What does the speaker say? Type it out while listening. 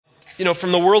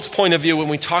from the world's point of view, when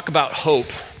we talk about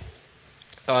hope,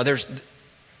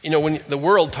 when the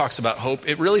world talks about hope,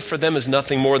 it really for them is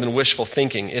nothing more than wishful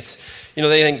thinking. It's,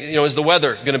 they think, is the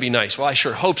weather going to be nice? Well, I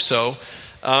sure hope so.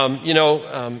 Are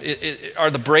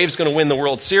the Braves going to win the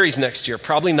World Series next year?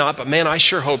 Probably not, but man, I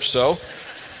sure hope so.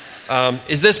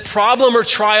 Is this problem or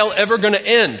trial ever going to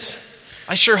end?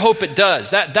 I sure hope it does.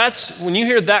 That's when you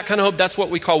hear that kind of hope, that's what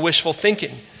we call wishful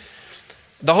thinking.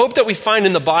 The hope that we find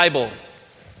in the Bible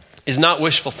is not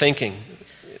wishful thinking.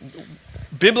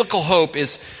 Biblical hope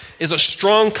is a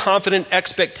strong, confident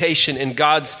expectation in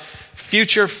God's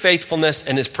future faithfulness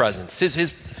and his presence.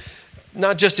 His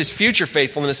not just his future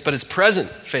faithfulness, but his present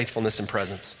faithfulness and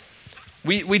presence.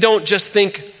 We don't just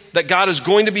think that God is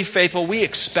going to be faithful. We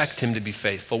expect him to be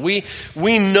faithful. We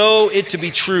know it to be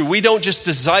true. We don't just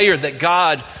desire that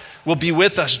God will be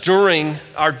with us during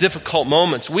our difficult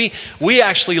moments. We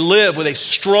actually live with a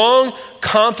strong,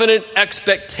 confident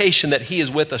expectation that he is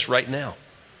with us right now.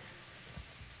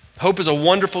 Hope is a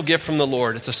wonderful gift from the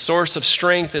Lord. It's a source of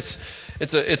strength.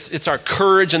 It's our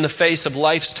courage in the face of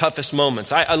life's toughest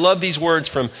moments. I love these words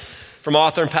from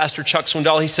author and pastor Chuck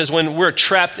Swindoll. He says, when we're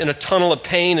trapped in a tunnel of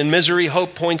pain and misery,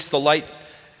 hope points to the light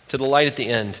at the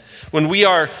end. When we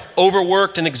are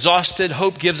overworked and exhausted,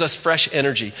 hope gives us fresh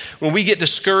energy. When we get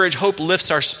discouraged, hope lifts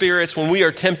our spirits. When we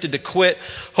are tempted to quit,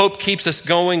 hope keeps us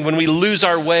going. When we lose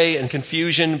our way and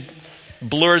confusion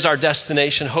blurs our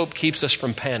destination, hope keeps us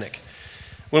from panic.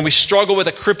 When we struggle with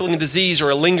a crippling disease or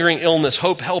a lingering illness,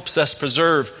 hope helps us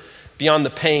preserve beyond the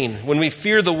pain. When we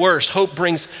fear the worst, hope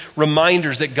brings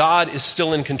reminders that God is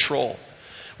still in control.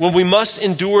 When we must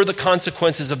endure the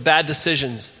consequences of bad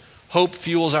decisions, hope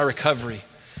fuels our recovery.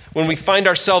 When we find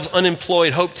ourselves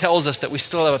unemployed, hope tells us that we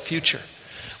still have a future.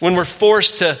 When we're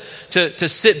forced to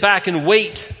sit back and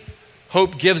wait,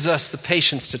 hope gives us the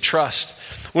patience to trust.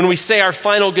 When we say our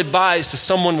final goodbyes to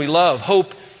someone we love,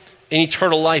 hope in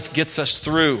eternal life gets us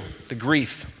through the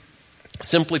grief.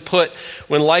 Simply put,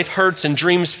 when life hurts and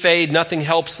dreams fade, nothing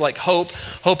helps like hope.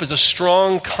 Hope is a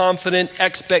strong, confident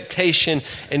expectation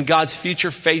in God's future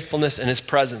faithfulness and his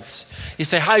presence. You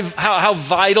say, how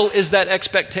vital is that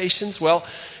expectation? Well,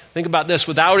 think about this.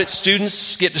 Without it,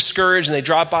 students get discouraged and they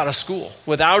drop out of school.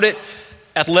 Without it,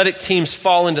 athletic teams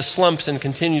fall into slumps and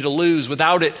continue to lose.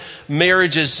 Without it,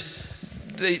 marriage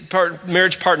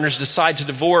partners decide to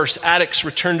divorce, addicts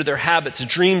return to their habits,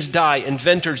 dreams die,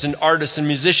 inventors and artists and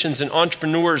musicians and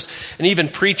entrepreneurs and even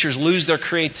preachers lose their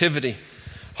creativity.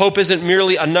 Hope isn't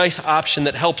merely a nice option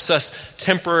that helps us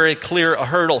temporarily clear a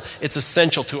hurdle. It's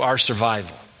essential to our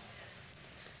survival.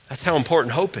 That's how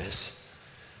important hope is.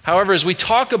 However, as we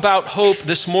talk about hope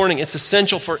this morning, it's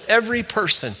essential for every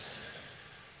person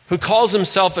who calls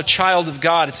himself a child of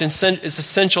God. It's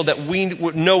essential that we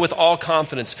know with all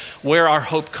confidence where our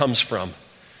hope comes from.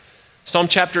 Psalm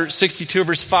chapter 62,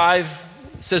 verse 5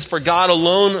 says, "For God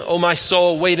alone, O my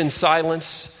soul, wait in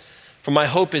silence, for my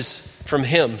hope is from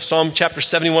him." Psalm chapter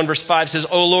 71, verse 5 says,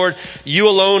 "O Lord, you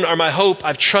alone are my hope.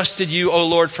 I've trusted you, O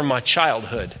Lord, from my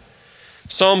childhood."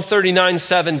 Psalm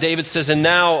 39:7, David says, "And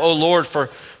now, O Lord, for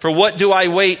what do I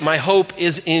wait? My hope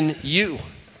is in you."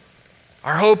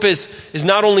 Our hope is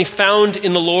not only found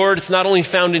in the Lord, it's not only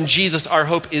found in Jesus, our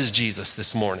hope is Jesus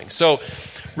this morning. So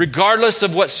regardless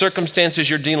of what circumstances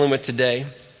you're dealing with today,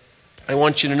 I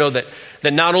want you to know that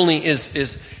not only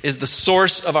is the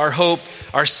source of our hope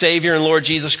our Savior and Lord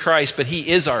Jesus Christ, but he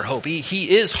is our hope.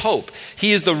 He is hope.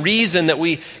 He is the reason that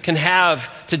we can have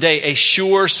today a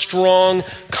sure, strong,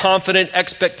 confident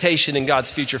expectation in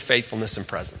God's future faithfulness and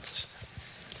presence.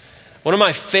 One of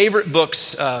my favorite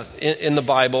books in the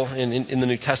Bible, in the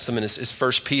New Testament, is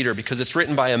 1 Peter, because it's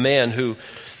written by a man who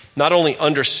not only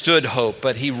understood hope,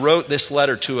 but he wrote this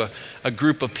letter to a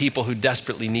group of people who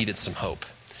desperately needed some hope.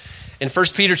 In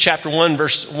 1 Peter chapter 1,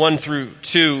 verse 1 through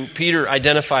 2, Peter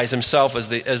identifies himself as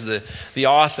the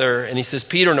author, and he says,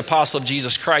 "Peter, an apostle of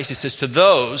Jesus Christ," he says, "to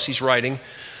those," he's writing,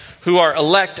 "who are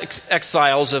elect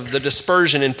exiles of the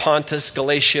dispersion in Pontus,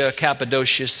 Galatia,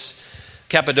 Cappadocia,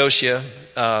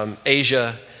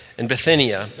 Asia, and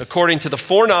Bithynia, according to the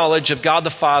foreknowledge of God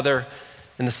the Father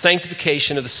and the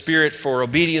sanctification of the Spirit for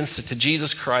obedience to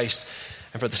Jesus Christ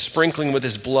and for the sprinkling with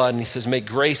his blood." And he says, "May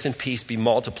grace and peace be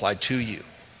multiplied to you."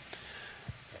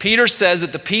 Peter says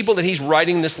that the people that he's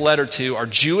writing this letter to are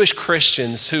Jewish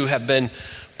Christians who have been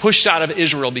pushed out of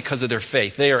Israel because of their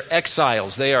faith. They are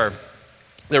exiles. They're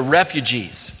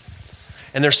refugees.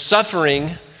 And they're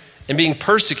suffering and being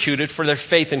persecuted for their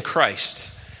faith in Christ.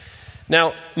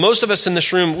 Now, most of us in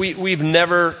this room, we've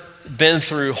never been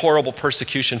through horrible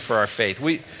persecution for our faith.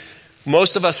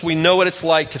 Most of us, we know what it's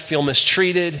like to feel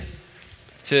mistreated,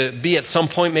 to be at some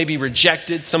point maybe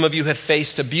rejected. Some of you have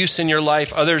faced abuse in your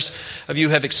life. Others of you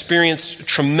have experienced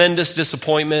tremendous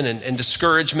disappointment and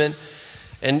discouragement.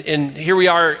 And here we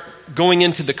are going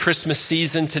into the Christmas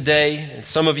season today. And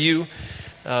some of you,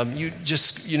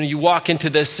 you walk into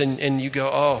this and you go,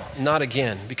 oh, not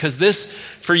again. Because this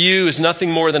for you is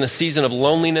nothing more than a season of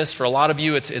loneliness. For a lot of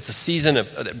you, it's a season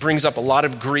that brings up a lot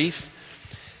of grief.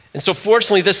 And so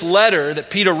fortunately, this letter that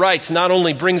Peter writes not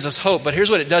only brings us hope, but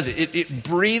here's what it does.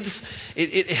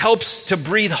 It helps to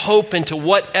breathe hope into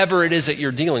whatever it is that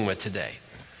you're dealing with today.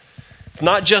 It's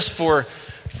not just for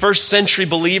first century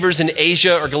believers in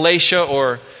Asia or Galatia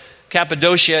or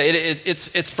Cappadocia.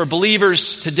 It's for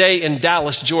believers today in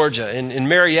Dallas, Georgia, in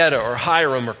Marietta or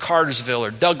Hiram or Cartersville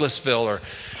or Douglasville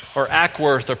or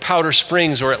Ackworth or Powder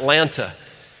Springs or Atlanta.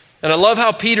 And I love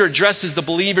how Peter addresses the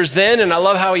believers then, and I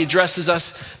love how he addresses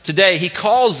us today. He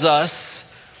calls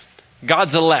us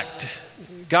God's elect,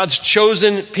 God's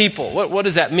chosen people. What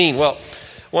does that mean? Well,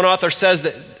 one author says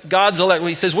that God's elect,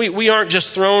 he says, we aren't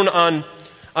just thrown on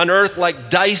earth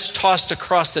like dice tossed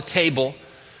across the table.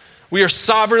 We are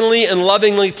sovereignly and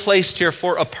lovingly placed here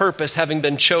for a purpose, having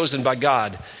been chosen by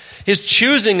God. His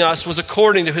choosing us was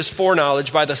according to his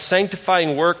foreknowledge by the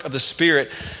sanctifying work of the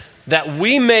Spirit, that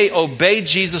we may obey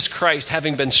Jesus Christ,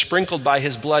 having been sprinkled by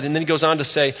his blood. And then he goes on to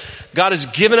say, God has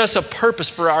given us a purpose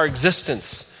for our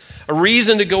existence, a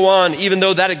reason to go on, even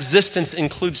though that existence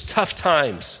includes tough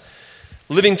times.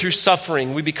 Living through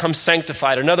suffering, we become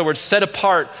sanctified. In other words, set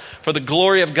apart for the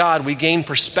glory of God, we gain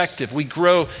perspective. We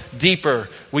grow deeper.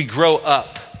 We grow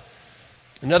up.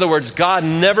 In other words, God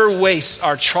never wastes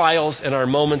our trials and our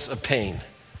moments of pain.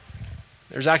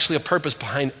 There's actually a purpose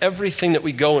behind everything that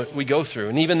we go through.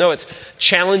 And even though it's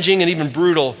challenging and even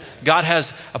brutal, God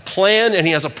has a plan and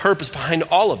he has a purpose behind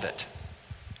all of it.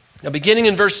 Now, beginning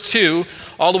in verse 2,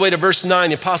 all the way to verse 9,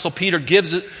 the Apostle Peter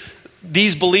gives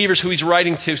these believers who he's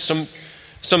writing to some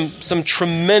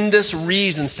tremendous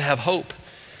reasons to have hope.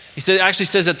 He actually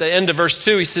says at the end of verse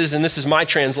 2, he says, and this is my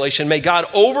translation, may God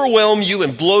overwhelm you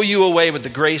and blow you away with the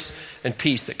grace and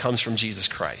peace that comes from Jesus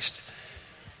Christ.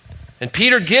 And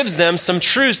Peter gives them some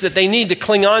truths that they need to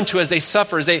cling on to as they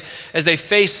suffer, as they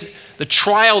face the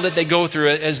trial that they go through,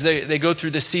 as they go through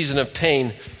this season of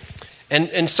pain.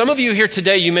 And some of you here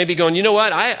today, you may be going, you know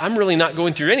what, I'm really not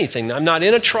going through anything. I'm not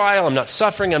in a trial, I'm not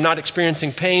suffering, I'm not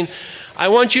experiencing pain. I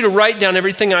want you to write down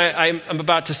everything I'm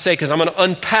about to say, because I'm going to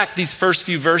unpack these first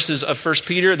few verses of 1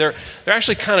 Peter. They're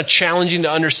actually kind of challenging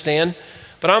to understand.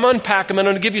 But I'm unpack them and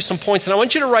I'm going to give you some points. And I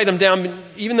want you to write them down.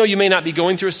 Even though you may not be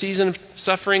going through a season of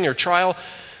suffering or trial,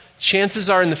 chances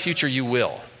are in the future you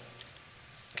will.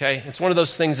 Okay? It's one of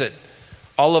those things that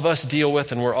all of us deal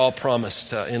with and we're all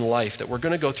promised in life, that we're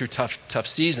going to go through tough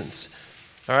seasons.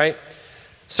 All right?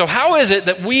 So how is it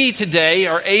that we today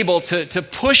are able to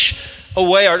push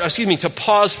away, to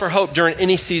pause for hope during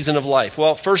any season of life?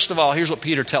 Well, first of all, here's what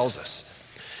Peter tells us.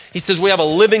 He says we have a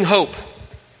living hope.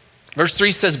 Verse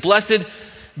 3 says, blessed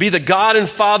be the God and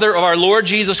Father of our Lord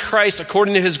Jesus Christ.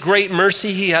 According to his great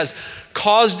mercy, he has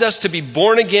caused us to be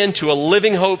born again to a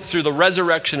living hope through the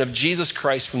resurrection of Jesus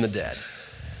Christ from the dead.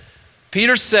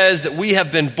 Peter says that we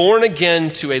have been born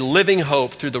again to a living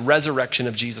hope through the resurrection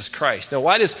of Jesus Christ. Now,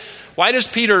 why does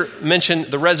Peter mention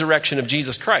the resurrection of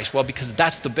Jesus Christ? Well, because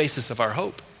that's the basis of our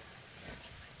hope.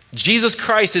 Jesus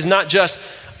Christ is not just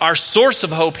our source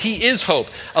of hope, he is hope.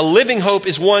 A living hope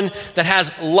is one that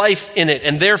has life in it,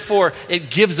 and therefore it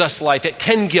gives us life. It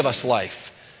can give us life.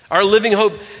 Our living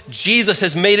hope, Jesus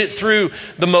has made it through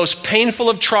the most painful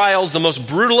of trials, the most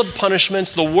brutal of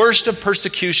punishments, the worst of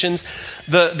persecutions,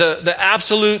 the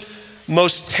absolute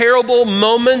most terrible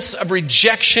moments of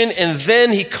rejection, and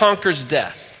then he conquers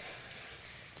death.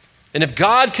 And if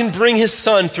God can bring his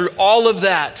son through all of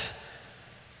that,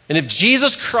 and if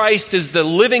Jesus Christ is the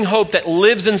living hope that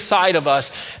lives inside of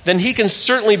us, then he can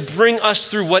certainly bring us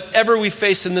through whatever we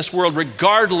face in this world,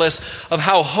 regardless of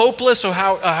how hopeless or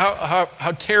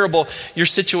how terrible your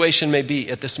situation may be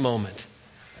at this moment.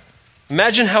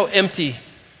 Imagine how empty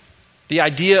the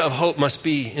idea of hope must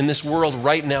be in this world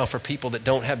right now for people that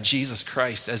don't have Jesus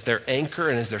Christ as their anchor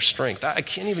and as their strength. I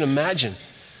can't even imagine.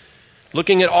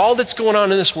 Looking at all that's going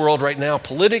on in this world right now,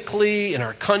 politically, in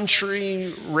our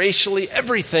country, racially,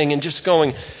 everything, and just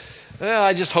going, well,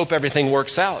 I just hope everything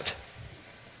works out.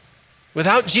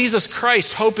 Without Jesus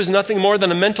Christ, hope is nothing more than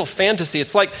a mental fantasy.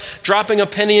 It's like dropping a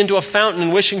penny into a fountain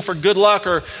and wishing for good luck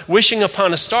or wishing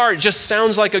upon a star. It just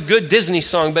sounds like a good Disney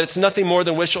song, but it's nothing more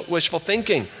than wishful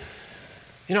thinking.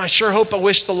 You know, I sure hope I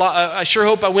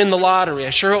win the lottery. I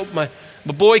sure hope my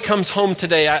boy comes home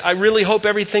today. I really hope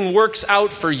everything works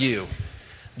out for you.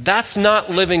 That's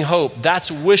not living hope. That's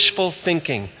wishful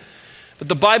thinking. But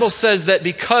the Bible says that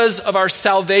because of our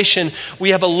salvation,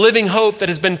 we have a living hope that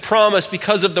has been promised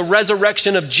because of the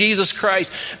resurrection of Jesus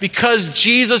Christ. Because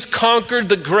Jesus conquered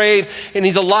the grave and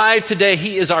he's alive today,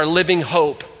 he is our living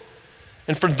hope.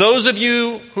 And for those of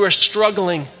you who are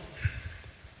struggling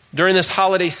during this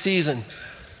holiday season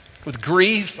with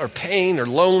grief or pain or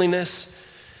loneliness,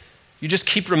 you just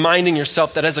keep reminding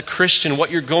yourself that as a Christian,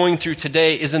 what you're going through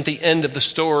today isn't the end of the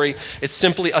story. It's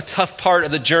simply a tough part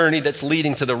of the journey that's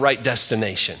leading to the right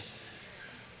destination.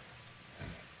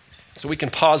 So we can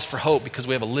pause for hope because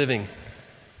we have a living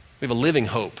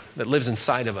hope that lives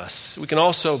inside of us. We can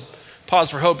also pause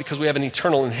for hope because we have an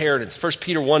eternal inheritance. 1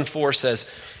 Peter 1:4 says,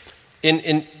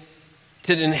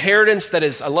 to the inheritance that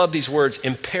is, I love these words,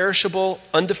 imperishable,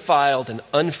 undefiled, and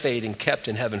unfading, kept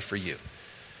in heaven for you.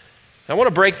 I want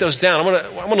to break those down. I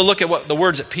want to look at what the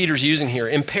words that Peter's using here.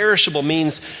 Imperishable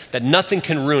means that nothing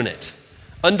can ruin it.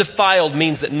 Undefiled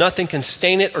means that nothing can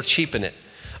stain it or cheapen it.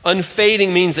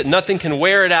 Unfading means that nothing can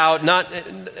wear it out,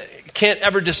 can't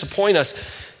ever disappoint us.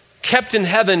 Kept in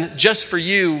heaven just for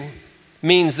you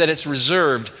means that it's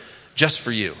reserved just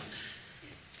for you.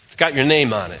 It's got your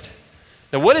name on it.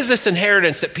 Now, what is this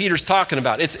inheritance that Peter's talking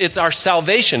about? It's our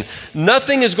salvation.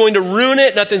 Nothing is going to ruin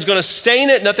it. Nothing's going to stain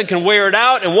it. Nothing can wear it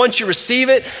out. And once you receive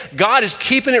it, God is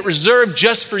keeping it reserved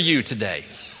just for you today.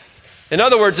 In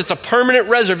other words, it's a permanent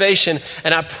reservation,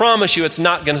 and I promise you it's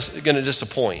not going to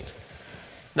disappoint.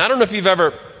 Now, I don't know if you've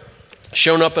ever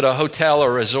shown up at a hotel or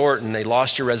a resort and they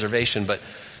lost your reservation, but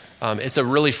it's a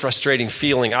really frustrating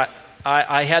feeling.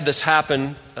 I had this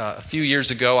happen a few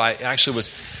years ago. I actually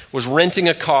was renting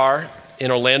a car in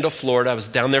Orlando, Florida. I was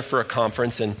down there for a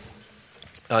conference, and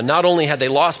not only had they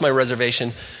lost my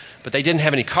reservation, but they didn't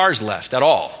have any cars left at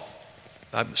all.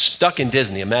 I'm stuck in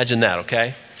Disney. Imagine that,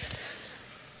 okay?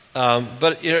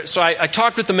 So I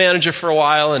talked with the manager for a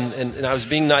while, and I was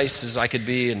being nice as I could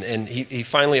be, and he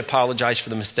finally apologized for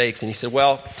the mistakes, and he said,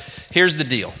 well, here's the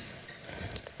deal.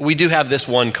 We do have this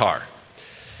one car.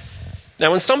 Now,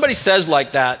 when somebody says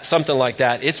something like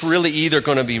that, it's really either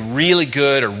going to be really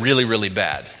good or really, really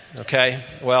bad. Okay?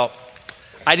 Well,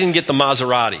 I didn't get the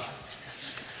Maserati.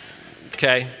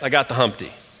 Okay? I got the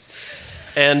Humpty.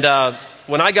 And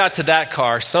when I got to that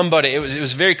car, it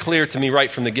was very clear to me right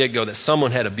from the get-go that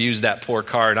someone had abused that poor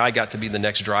car, and I got to be the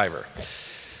next driver.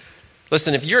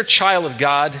 Listen, if you're a child of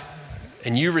God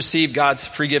and you receive God's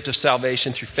free gift of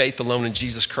salvation through faith alone in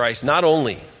Jesus Christ, not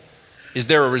only is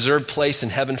there a reserved place in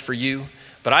heaven for you,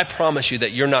 but I promise you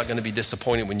that you're not going to be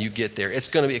disappointed when you get there. It's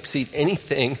going to exceed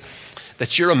anything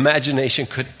that your imagination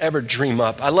could ever dream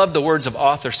up. I love the words of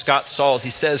author Scott Sauls. He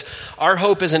says, our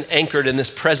hope isn't anchored in this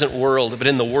present world, but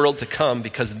in the world to come,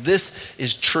 because this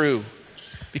is true.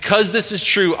 Because this is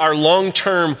true, our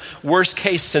long-term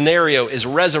worst-case scenario is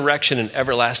resurrection and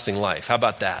everlasting life. How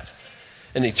about that?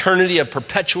 An eternity of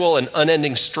perpetual and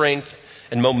unending strength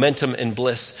and momentum and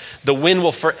bliss. The wind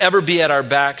will forever be at our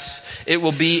backs. It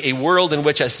will be a world in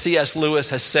which, as C.S. Lewis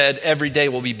has said, every day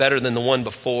will be better than the one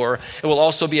before. It will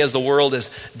also be as the world,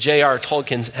 as J.R.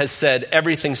 Tolkien has said,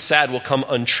 everything sad will come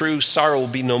untrue, sorrow will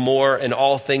be no more, and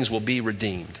all things will be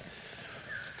redeemed.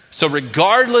 So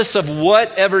regardless of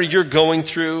whatever you're going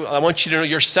through, I want you to know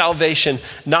your salvation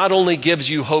not only gives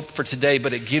you hope for today,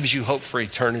 but it gives you hope for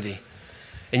eternity.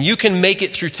 And you can make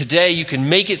it through today. You can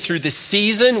make it through this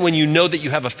season when you know that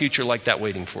you have a future like that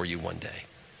waiting for you one day.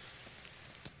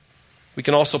 We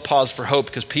can also pause for hope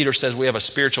because Peter says we have a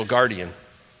spiritual guardian.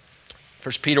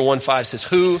 1 Peter 1:5 says,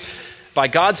 who by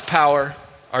God's power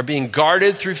are being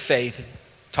guarded through faith,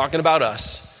 talking about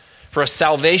us, for a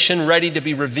salvation ready to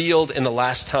be revealed in the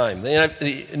last time.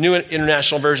 The New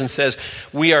International Version says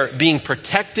we are being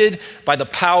protected by the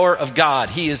power of God.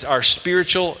 He is our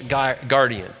spiritual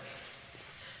guardian.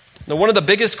 Now, one of the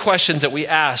biggest questions that we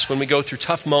ask when we go through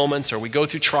tough moments or we go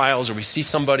through trials or we see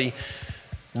somebody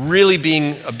really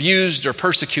being abused or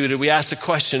persecuted, we ask the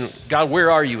question, God,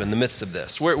 where are you in the midst of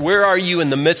this? Where are you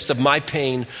in the midst of my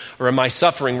pain or in my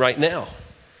suffering right now?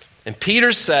 And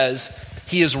Peter says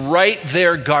he is right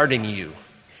there guarding you.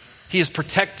 He is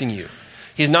protecting you.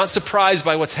 He's not surprised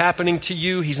by what's happening to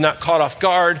you. He's not caught off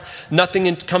guard.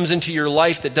 Nothing comes into your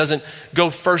life that doesn't go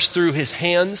first through his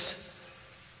hands.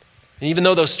 And even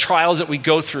though those trials that we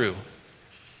go through,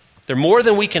 they're more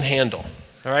than we can handle,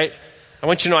 all right? I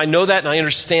want you to know I know that and I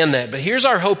understand that. But here's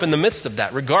our hope in the midst of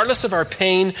that. Regardless of our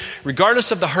pain,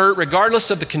 regardless of the hurt, regardless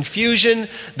of the confusion,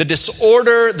 the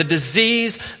disorder, the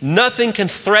disease, nothing can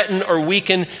threaten or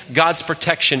weaken God's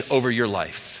protection over your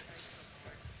life.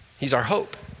 He's our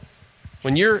hope.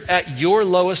 When you're at your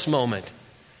lowest moment,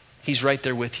 he's right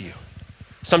there with you.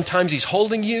 Sometimes he's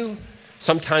holding you.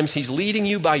 Sometimes he's leading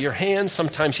you by your hand.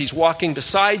 Sometimes he's walking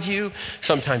beside you.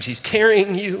 Sometimes he's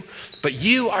carrying you. But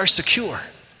you are secure.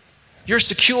 You're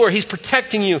secure. He's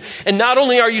protecting you. And not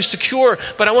only are you secure,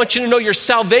 but I want you to know your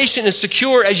salvation is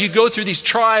secure as you go through these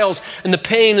trials and the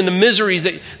pain and the miseries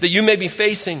that you may be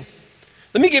facing.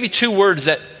 Let me give you two words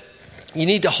that you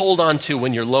need to hold on to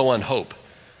when you're low on hope.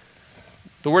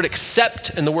 The word accept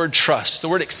and the word trust. The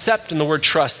word accept and the word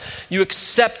trust. You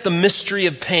accept the mystery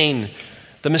of pain,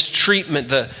 the mistreatment,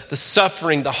 the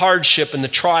suffering, the hardship, and the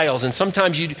trials. And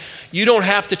sometimes you don't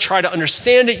have to try to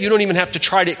understand it. You don't even have to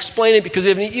try to explain it, because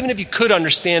even if you could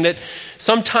understand it,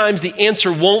 sometimes the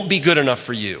answer won't be good enough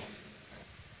for you.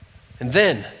 And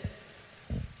then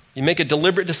you make a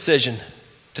deliberate decision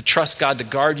to trust God to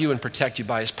guard you and protect you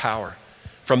by his power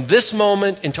from this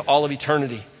moment into all of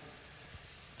eternity.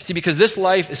 See, because this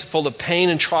life is full of pain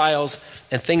and trials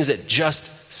and things that just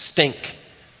stink.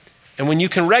 And when you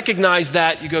can recognize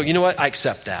that, you go, you know what? I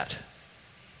accept that.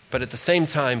 But at the same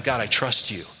time, God, I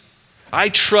trust you. I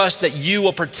trust that you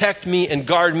will protect me and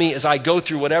guard me as I go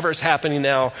through whatever is happening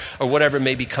now or whatever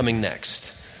may be coming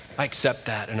next. I accept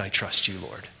that and I trust you,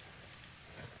 Lord.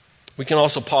 We can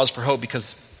also pause for hope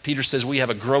because Peter says we have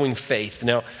a growing faith.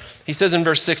 Now, he says in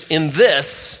verse 6, in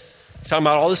this, talking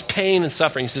about all this pain and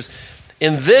suffering, he says,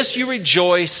 in this you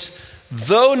rejoice,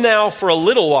 though now for a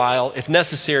little while, if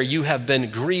necessary, you have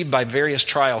been grieved by various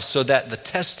trials, so that the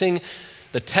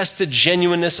tested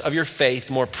genuineness of your faith,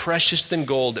 more precious than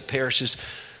gold that perishes,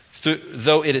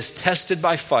 though it is tested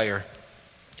by fire,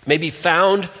 may be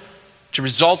found to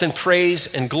result in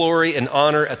praise and glory and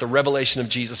honor at the revelation of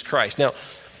Jesus Christ. Now,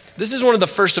 this is one of the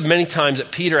first of many times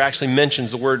that Peter actually mentions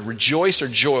the word rejoice or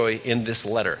joy in this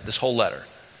letter, this whole letter.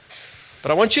 But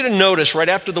I want you to notice right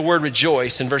after the word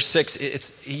rejoice in verse 6,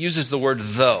 he uses the word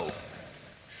though.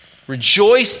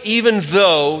 Rejoice even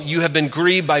though you have been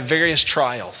grieved by various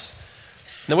trials.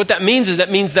 Now what that means is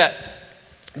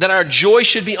that our joy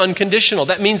should be unconditional.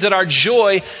 That means that our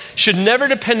joy should never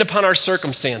depend upon our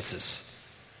circumstances.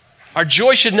 Our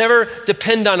joy should never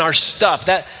depend on our stuff.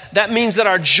 That means that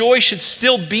our joy should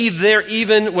still be there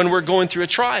even when we're going through a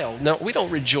trial. Now, we don't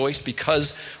rejoice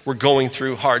because we're going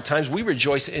through hard times. We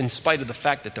rejoice in spite of the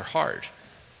fact that they're hard.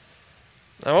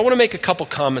 Now, I want to make a couple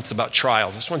comments about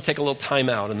trials. I just want to take a little time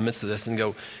out in the midst of this and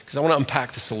go, because I want to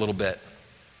unpack this a little bit.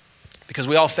 Because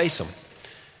we all face them.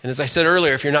 And as I said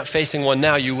earlier, if you're not facing one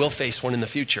now, you will face one in the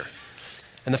future.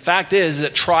 And the fact is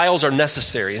that trials are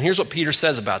necessary. And here's what Peter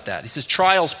says about that. He says,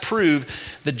 trials prove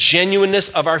the genuineness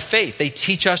of our faith. They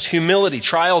teach us humility.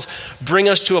 Trials bring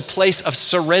us to a place of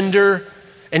surrender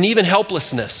and even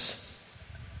helplessness.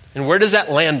 And where does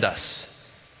that land us?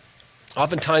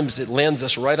 Oftentimes it lands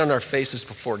us right on our faces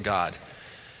before God.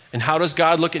 And how does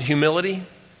God look at humility?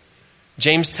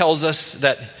 James tells us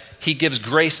that he gives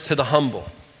grace to the humble.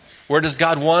 Where does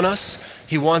God want us?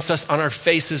 He wants us on our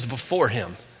faces before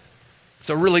him. It's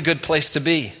a really good place to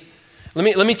be.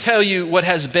 Let me tell you what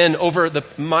has been over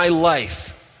my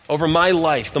life,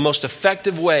 the most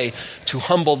effective way to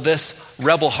humble this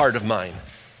rebel heart of mine.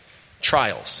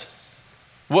 Trials.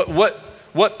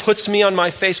 What puts me on my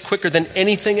face quicker than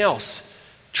anything else?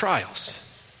 Trials.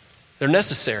 They're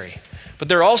necessary. But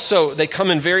they come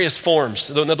in various forms.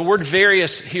 The word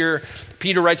various here,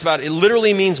 Peter writes about, it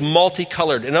literally means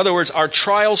multicolored. In other words, our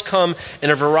trials come in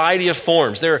a variety of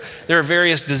forms. There are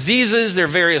various diseases, there are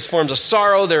various forms of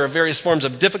sorrow, there are various forms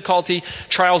of difficulty.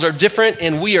 Trials are different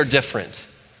and we are different.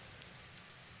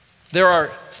 There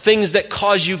are things that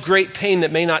cause you great pain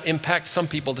that may not impact some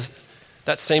people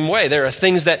that same way. There are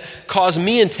things that cause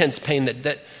me intense pain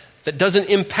that doesn't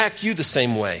impact you the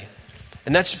same way.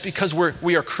 And that's because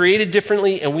we are created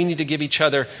differently and we need to give each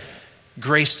other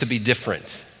grace to be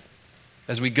different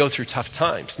as we go through tough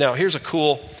times. Now, here's a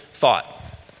cool thought.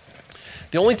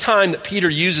 The only time that Peter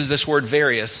uses this word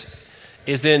various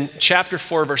is in chapter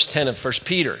 4, verse 10 of 1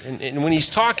 Peter. And when he's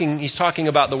talking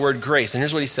about the word grace. And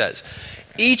here's what he says.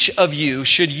 Each of you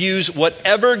should use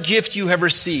whatever gift you have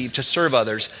received to serve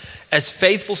others as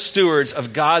faithful stewards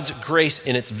of God's grace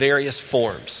in its various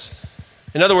forms.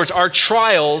 In other words, our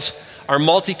trials are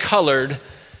multicolored,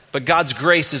 but God's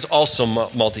grace is also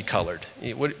multicolored.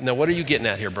 Now, what are you getting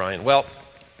at here, Brian? Well,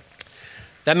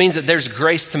 that means that there's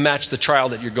grace to match the trial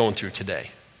that you're going through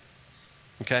today.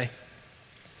 Okay?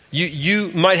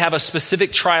 You might have a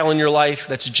specific trial in your life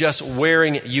that's just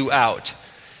wearing you out.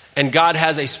 And God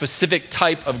has a specific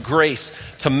type of grace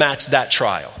to match that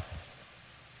trial.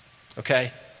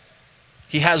 Okay?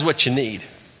 He has what you need.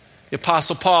 The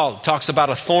Apostle Paul talks about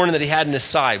a thorn that he had in his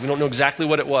side. We don't know exactly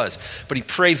what it was, but he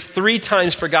prayed 3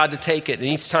 times for God to take it. And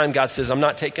each time God says, I'm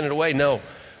not taking it away. No,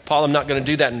 Paul, I'm not going to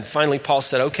do that. And finally, Paul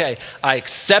said, okay, I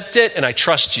accept it and I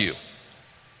trust you.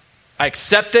 I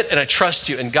accept it and I trust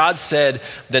you. And God said,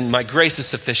 then my grace is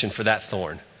sufficient for that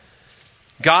thorn.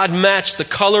 God matched the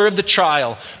color of the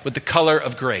trial with the color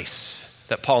of grace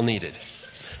that Paul needed.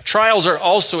 Trials are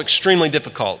also extremely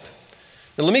difficult.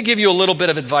 Now, let me give you a little bit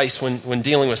of advice when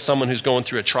dealing with someone who's going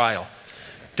through a trial.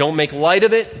 Don't make light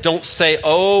of it. Don't say,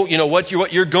 oh, you know, what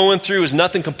you're going through is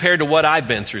nothing compared to what I've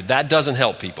been through. That doesn't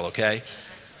help people, okay?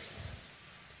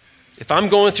 If I'm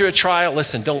going through a trial,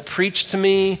 listen, don't preach to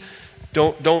me.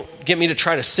 Don't get me to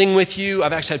try to sing with you.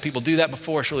 I've actually had people do that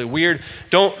before. It's really weird.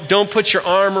 Don't put your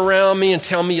arm around me and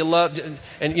tell me you love,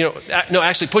 and you know, no,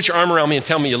 actually put your arm around me and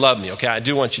tell me you love me, okay? I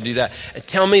do want you to do that. And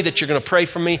tell me that you're going to pray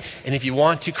for me, and if you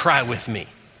want to, cry with me.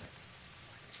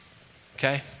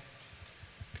 Okay?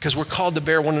 Because we're called to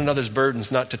bear one another's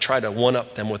burdens, not to try to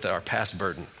one-up them with our past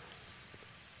burden.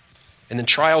 And then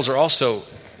trials are also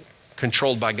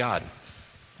controlled by God.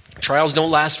 Trials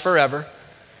don't last forever.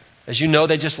 As you know,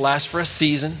 they just last for a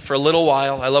season, for a little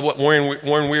while. I love what Warren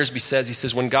Wiersbe says. He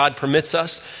says, when God permits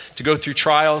us to go through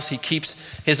trials, he keeps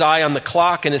his eye on the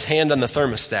clock and his hand on the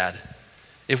thermostat.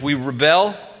 If we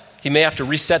rebel, he may have to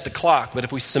reset the clock. But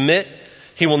if we submit,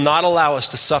 he will not allow us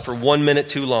to suffer 1 minute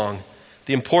too long.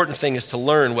 The important thing is to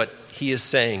learn what he is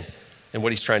saying and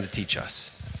what he's trying to teach us.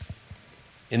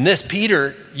 In this,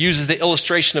 Peter uses the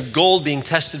illustration of gold being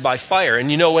tested by fire. And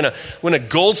you know, when a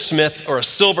goldsmith or a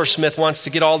silversmith wants to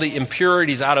get all the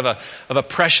impurities out of a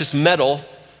precious metal,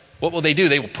 what will they do?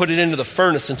 They will put it into the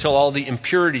furnace until all the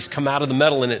impurities come out of the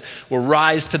metal and it will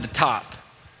rise to the top.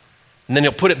 And then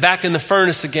he'll put it back in the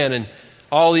furnace again and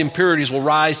all the impurities will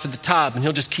rise to the top. And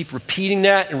he'll just keep repeating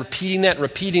that and repeating that and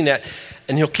repeating that.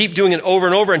 And he'll keep doing it over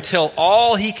and over until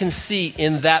all he can see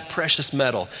in that precious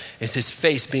metal is his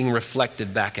face being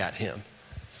reflected back at him.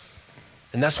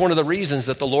 And that's one of the reasons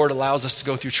that the Lord allows us to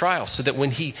go through trials, so that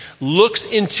when he looks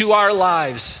into our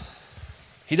lives,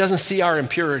 he doesn't see our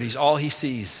impurities. All he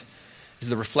sees is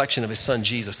the reflection of his son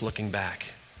Jesus looking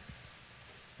back.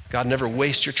 God never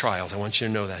wastes your trials. I want you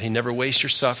to know that. He never wastes your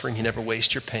suffering. He never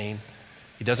wastes your pain.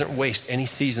 He doesn't waste any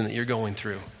season that you're going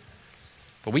through.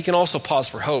 But we can also pause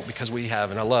for hope because we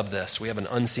have, and I love this, we have an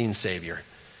unseen Savior.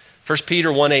 1 Peter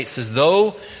 1:8 says,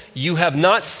 though you have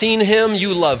not seen him,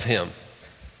 you love him.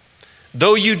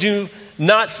 Though you do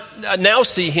not now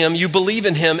see him, you believe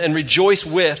in him and rejoice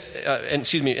with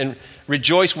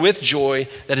joy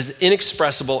that is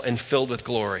inexpressible and filled with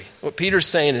glory. What Peter's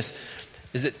saying is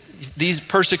that these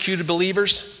persecuted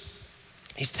believers,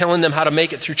 he's telling them how to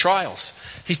make it through trials.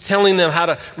 He's telling them how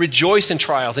to rejoice in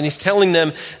trials. And he's telling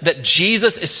them that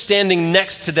Jesus is standing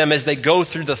next to them as they go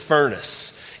through the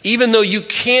furnace. Even though you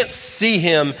can't see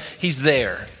him, he's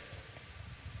there.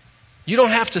 You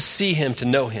don't have to see him to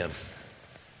know him.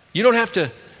 You don't have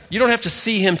to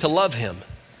see him to love him.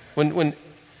 When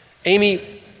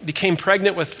Amy became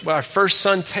pregnant with our first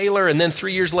son, Taylor, and then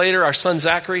 3 years later, our son,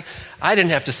 Zachary, I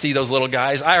didn't have to see those little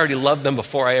guys. I already loved them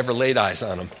before I ever laid eyes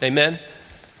on them. Amen?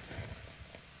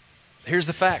 Here's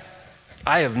the fact.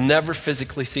 I have never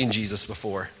physically seen Jesus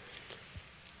before,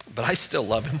 but I still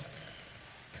love him.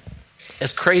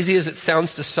 As crazy as it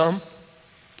sounds to some,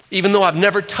 even though I've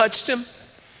never touched him,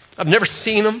 I've never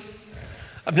seen him,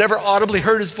 I've never audibly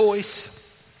heard his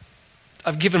voice,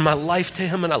 I've given my life to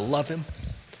him and I love him.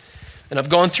 And I've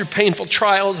gone through painful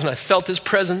trials and I felt his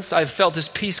presence. I've felt his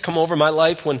peace come over my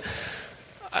life when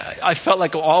I felt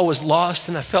like all was lost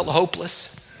and I felt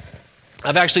hopeless.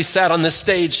 I've actually sat on this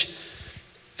stage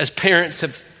as parents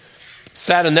have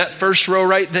sat in that first row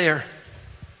right there,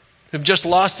 who've just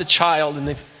lost a child, and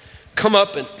they've come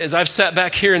up, and as I've sat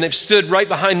back here, and they've stood right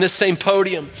behind this same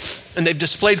podium, and they've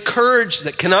displayed courage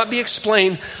that cannot be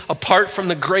explained apart from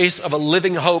the grace of a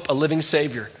living hope, a living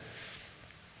Savior.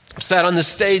 I've sat on this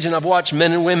stage and I've watched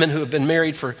men and women who have been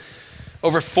married for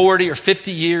over 40 or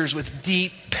 50 years with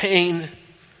deep pain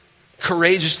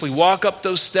courageously walk up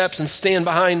those steps and stand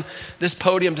behind this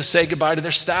podium to say goodbye to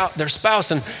their spouse.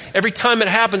 And every time it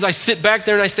happens, I sit back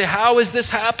there and I say, how is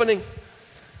this happening?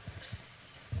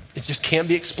 It just can't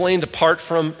be explained apart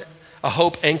from a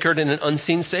hope anchored in an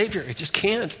unseen Savior. It just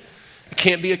can't. It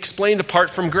can't be explained apart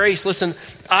from grace. Listen,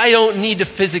 I don't need to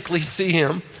physically see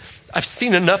him. I've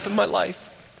seen enough in my life.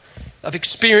 I've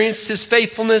experienced his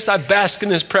faithfulness. I bask in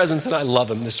his presence, and I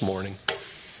love him this morning.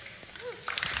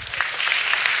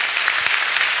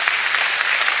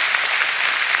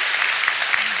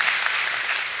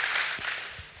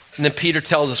 And then Peter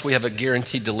tells us we have a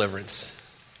guaranteed deliverance.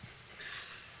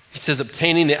 He says,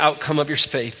 obtaining the outcome of your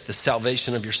faith, the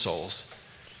salvation of your souls.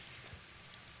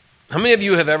 How many of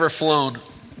you have ever flown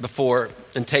before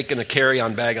and taken a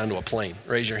carry-on bag onto a plane?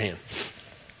 Raise your hand.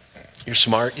 You're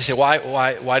smart. You say,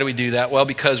 why do we do that? Well,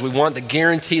 because we want the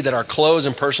guarantee that our clothes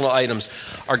and personal items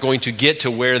are going to get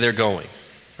to where they're going,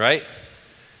 right?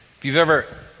 If you've ever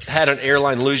had an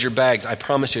airline lose your bags, I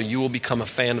promise you, you will become a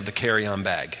fan of the carry-on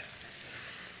bag.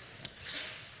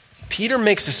 Peter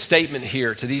makes a statement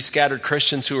here to these scattered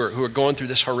Christians who are going through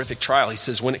this horrific trial. He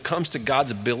says, when it comes to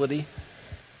God's ability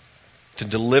to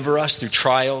deliver us through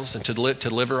trials and to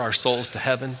deliver our souls to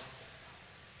heaven,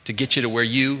 to get you to where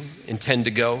you intend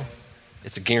to go,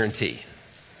 it's a guarantee.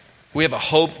 We have a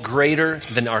hope greater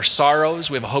than our sorrows.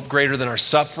 We have a hope greater than our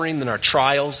suffering, than our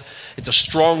trials. It's a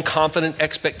strong, confident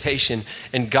expectation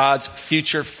in God's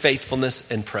future faithfulness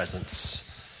and presence.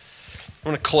 I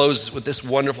want to close with this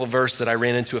wonderful verse that I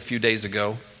ran into a few days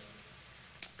ago.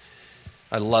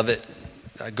 I love it.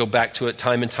 I go back to it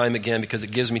time and time again because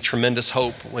it gives me tremendous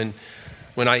hope when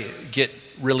I get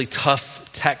really tough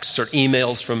texts or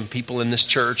emails from people in this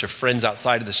church or friends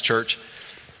outside of this church.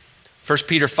 1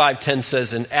 Peter 5:10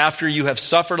 says, and after you have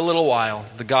suffered a little while,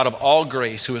 the God of all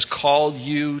grace, who has called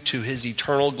you to his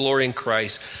eternal glory in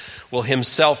Christ, will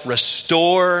himself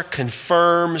restore,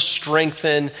 confirm,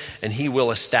 strengthen, and he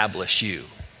will establish you.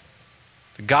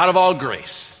 The God of all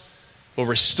grace will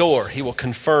restore, he will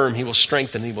confirm, he will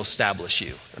strengthen, he will establish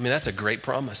you. I mean, that's a great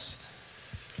promise.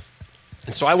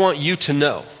 And so I want you to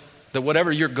know that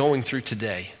whatever you're going through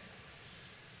today,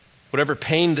 whatever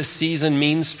pain this season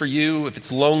means for you, if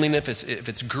it's loneliness, if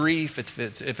it's grief,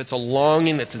 if it's a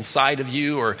longing that's inside of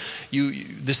you, or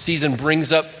this season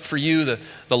brings up for you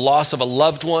the loss of a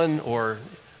loved one, or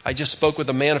I just spoke with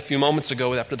a man a few moments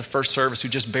ago after the first service who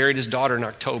just buried his daughter in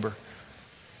October.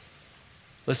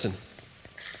 Listen,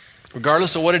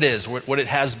 regardless of what it is, what it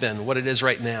has been, what it is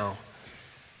right now,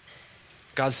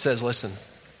 God says, listen,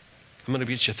 I'm going to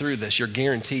get you through this. You're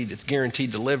guaranteed. It's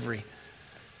guaranteed delivery.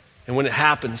 And when it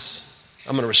happens,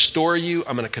 I'm going to restore you,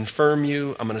 I'm going to confirm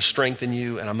you, I'm going to strengthen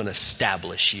you, and I'm going to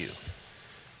establish you.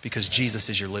 Because Jesus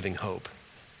is your living hope.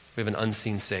 We have an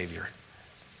unseen Savior.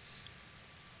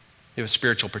 We have a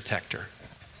spiritual protector.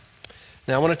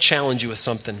 Now I want to challenge you with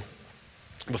something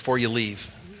before you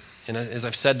leave. And as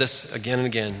I've said this again and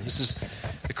again, this is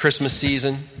the Christmas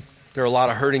season. There are a lot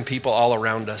of hurting people all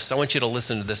around us. I want you to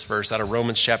listen to this verse out of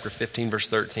Romans chapter 15, verse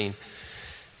 13.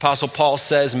 Apostle Paul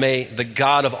says, may the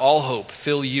God of all hope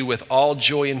fill you with all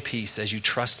joy and peace as you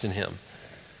trust in him,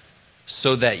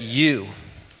 so that you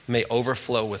may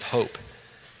overflow with hope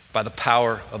by the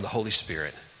power of the Holy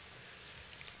Spirit.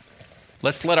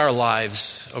 Let's let our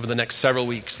lives, over the next several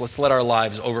weeks, let's let our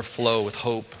lives overflow with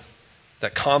hope,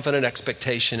 that confident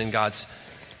expectation in God's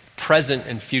present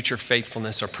and future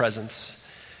faithfulness or presence.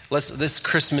 This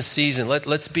Christmas season,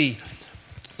 let's be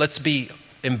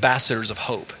ambassadors of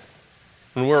hope.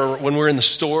 When we're in the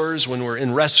stores, when we're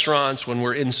in restaurants, when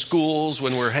we're in schools,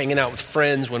 when we're hanging out with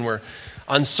friends, when we're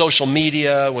on social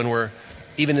media, when we're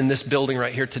even in this building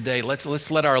right here today,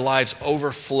 let's let our lives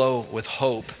overflow with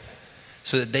hope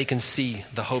so that they can see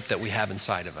the hope that we have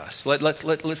inside of us. Let's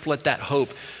let that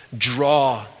hope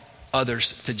draw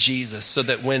others to Jesus, so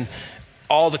that when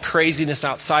all the craziness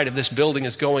outside of this building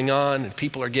is going on and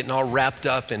people are getting all wrapped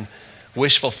up in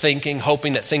wishful thinking,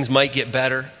 hoping that things might get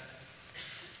better,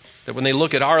 that when they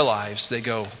look at our lives, they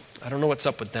go, I don't know what's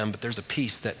up with them, but there's a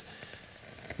peace that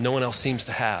no one else seems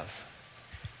to have.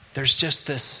 There's just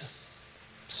this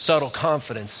subtle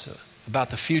confidence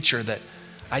about the future that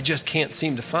I just can't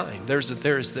seem to find. There's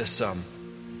this, I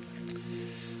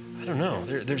don't know,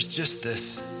 there's just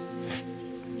this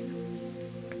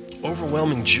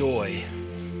overwhelming joy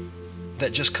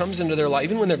that just comes into their life.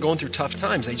 Even when they're going through tough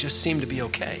times, they just seem to be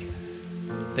okay.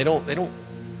 They don't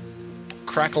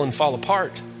crackle and fall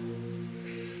apart.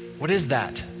 What is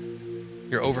that?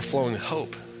 You're overflowing with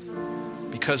hope.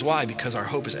 Because why? Because our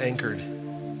hope is anchored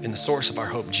in the source of our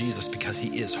hope, Jesus, because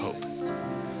he is hope.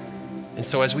 And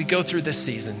so as we go through this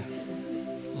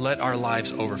season, let our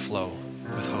lives overflow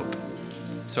with hope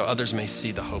so others may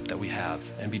see the hope that we have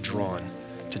and be drawn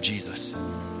to Jesus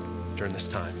during this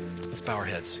time. Let's bow our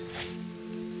heads.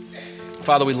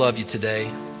 Father, we love you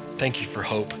today. Thank you for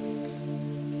hope.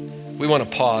 We want to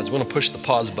pause. We want to push the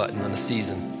pause button on the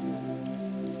season.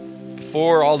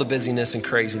 Before all the busyness and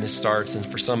craziness starts, and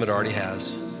for some it already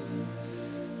has,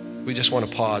 we just want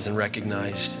to pause and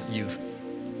recognize you,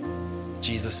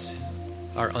 Jesus,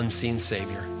 our unseen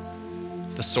Savior,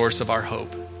 the source of our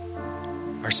hope,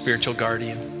 our spiritual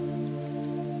guardian,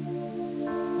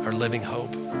 our living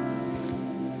hope.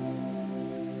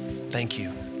 Thank you.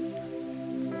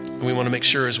 And we want to make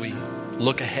sure as we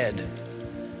look ahead,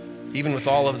 even with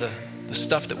all of the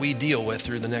stuff that we deal with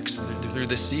through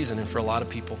this season, and for a lot of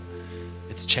people,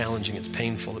 it's challenging, it's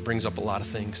painful, it brings up a lot of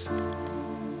things.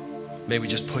 May we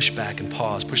just push back and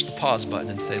pause, push the pause button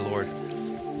and say, Lord,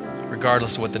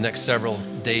 regardless of what the next several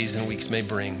days and weeks may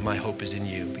bring, my hope is in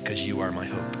you because you are my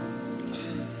hope.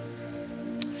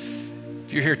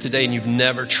 If you're here today and you've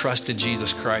never trusted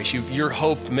Jesus Christ, your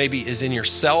hope maybe is in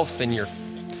yourself and your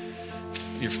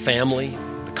family,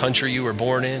 the country you were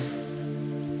born in.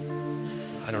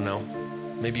 I don't know.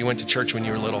 Maybe you went to church when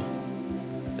you were little,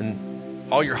 and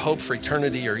all your hope for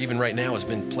eternity or even right now has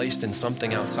been placed in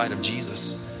something outside of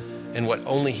Jesus and what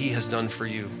only he has done for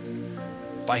you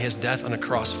by his death on a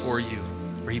cross for you,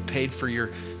 where he paid for your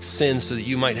sins so that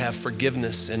you might have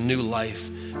forgiveness and new life,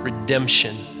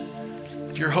 redemption.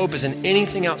 If your hope is in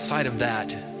anything outside of that,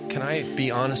 can I be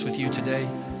honest with you today?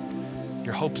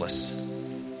 You're hopeless.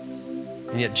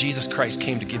 And yet Jesus Christ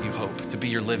came to give you hope, to be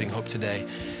your living hope today.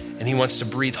 And he wants to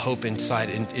breathe hope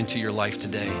into your life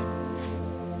today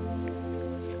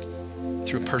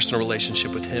through a personal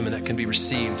relationship with him, and that can be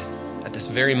received at this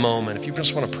very moment. If you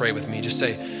just want to pray with me, just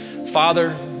say, Father,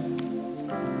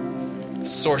 the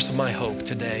source of my hope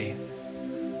today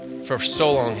for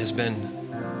so long has been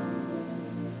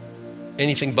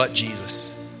anything but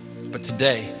Jesus. But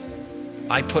today,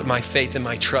 I put my faith and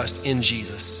my trust in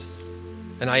Jesus.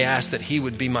 And I ask that he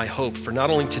would be my hope for not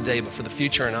only today, but for the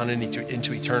future and on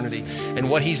into eternity. And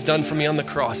what he's done for me on the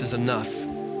cross is enough.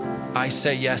 I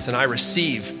say yes, and I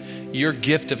receive your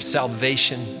gift of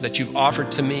salvation that you've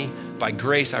offered to me by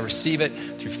grace. I receive it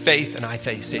through faith, and I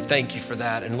say thank you for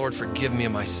that. And Lord, forgive me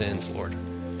of my sins, Lord.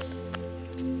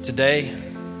 Today,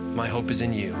 my hope is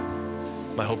in you.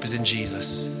 My hope is in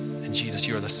Jesus. And Jesus,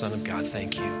 you are the Son of God.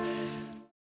 Thank you.